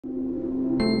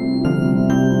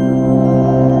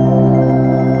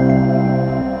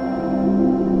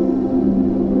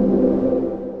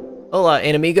Hola,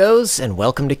 enemigos, and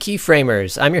welcome to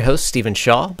Keyframers. I'm your host, Stephen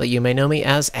Shaw, but you may know me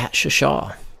as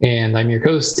 @Shashaw. And I'm your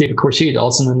host, David Khourshid,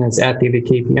 also known as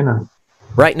 @DavidKPN.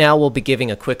 Right now, we'll be giving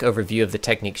a quick overview of the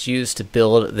techniques used to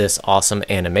build this awesome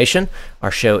animation.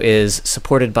 Our show is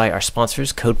supported by our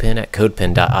sponsors, CodePen at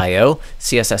CodePen.io,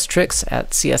 CSS Tricks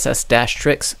at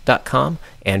CSS-Tricks.com,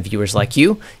 and viewers like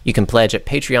you. You can pledge at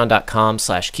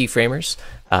Patreon.com/Keyframers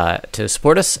to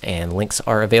support us, and links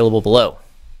are available below.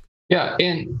 Yeah,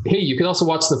 and hey, you can also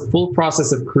watch the full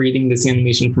process of creating this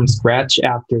animation from scratch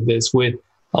after this with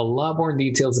a lot more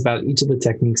details about each of the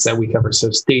techniques that we cover,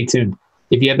 so stay tuned.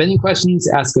 If you have any questions,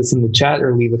 ask us in the chat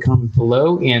or leave a comment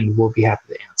below, and we'll be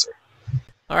happy to answer.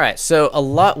 All right, so a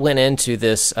lot went into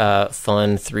this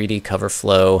fun 3D cover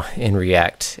flow in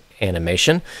React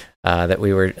animation that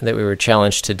we were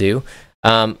challenged to do.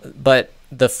 But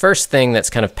the first thing that's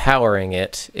kind of powering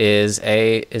it is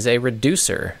a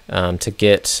reducer to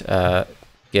get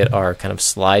our kind of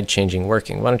slide changing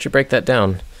working. Why don't you break that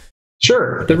down?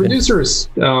 Sure. The reducer is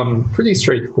pretty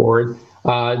straightforward.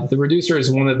 The reducer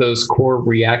is one of those core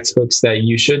React hooks that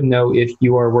you should know if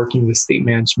you are working with state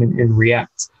management in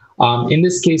React. In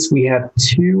this case, we have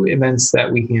two events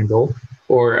that we handle,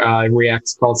 or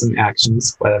React calls them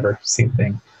actions, whatever, same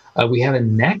thing. We have a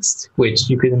next, which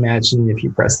you could imagine if you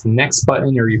press the next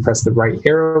button or you press the right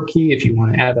arrow key, if you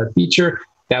want to add a feature,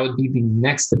 that would be the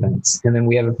next event. And then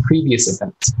we have a previous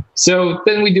event. So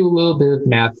then we do a little bit of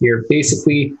math here.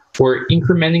 Basically, we're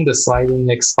incrementing the slide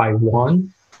index by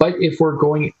 1. But if we're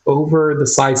going over the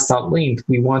slides.length,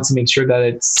 we want to make sure that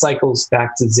it cycles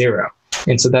back to 0.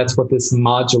 And so that's what this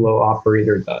modulo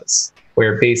operator does,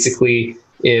 where basically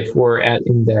if we're at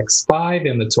index 5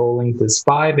 and the total length is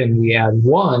 5 and we add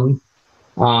 1,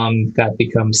 that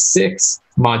becomes 6.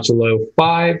 Modulo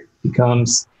 5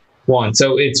 becomes 1.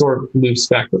 So it sort of loops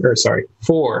back, or sorry,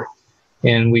 4.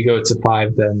 And we go to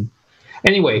 5 then.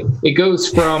 Anyway, it goes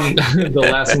from the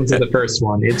last one to the first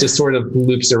one. It just sort of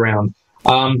loops around.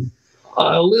 A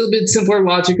little bit simpler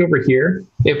logic over here.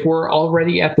 If we're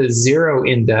already at the 0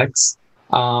 index,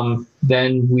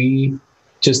 then we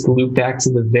just loop back to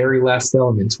the very last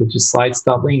element, which is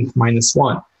slides.length minus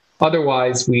 1.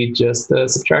 Otherwise, we just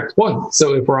subtract 1.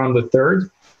 So if we're on the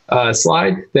third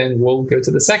slide, then we'll go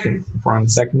to the second. If we're on the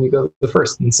second, we go to the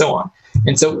first, and so on.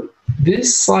 And so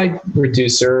this slide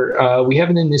reducer, we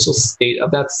have an initial state of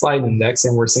that slide index,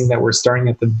 and we're saying that we're starting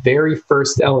at the very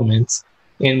first element,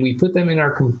 and we put them in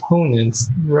our components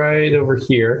right over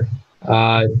here.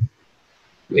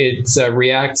 It's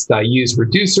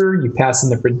React.useReducer. You pass in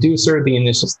the reducer, the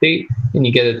initial state, and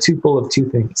you get a tuple of two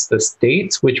things. The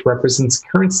state, which represents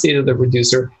current state of the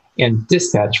reducer, and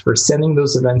dispatch for sending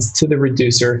those events to the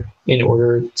reducer in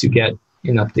order to get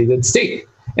an updated state.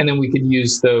 And then we could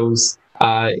use those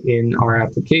in our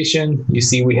application. You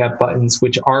see we have buttons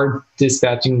which are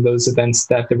dispatching those events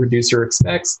that the reducer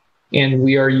expects. And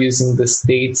we are using the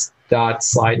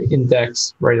state.slide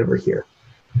index right over here.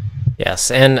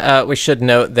 Yes, and we should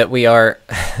note that we are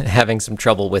having some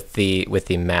trouble with the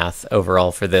math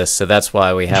overall for this, so that's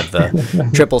why we have the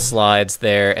triple slides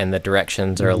there, and the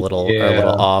directions are a little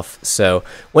off. So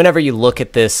whenever you look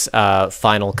at this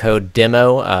final code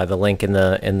demo, the link in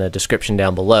the description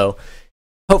down below,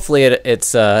 hopefully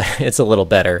it's a little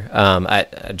better.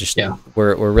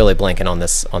 We're really blanking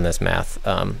on this math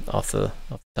off the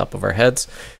top of our heads,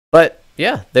 but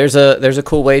yeah, there's a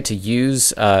cool way to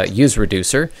use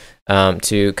useReducer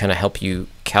to kind of help you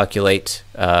calculate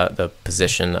the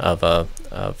position of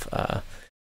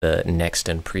the next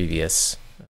and previous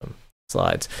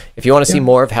slides. If you want to see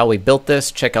more of how we built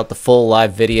this, check out the full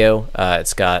live video.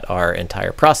 It's got our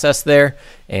entire process there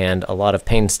and a lot of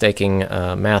painstaking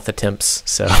math attempts,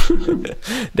 so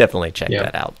definitely check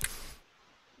that out.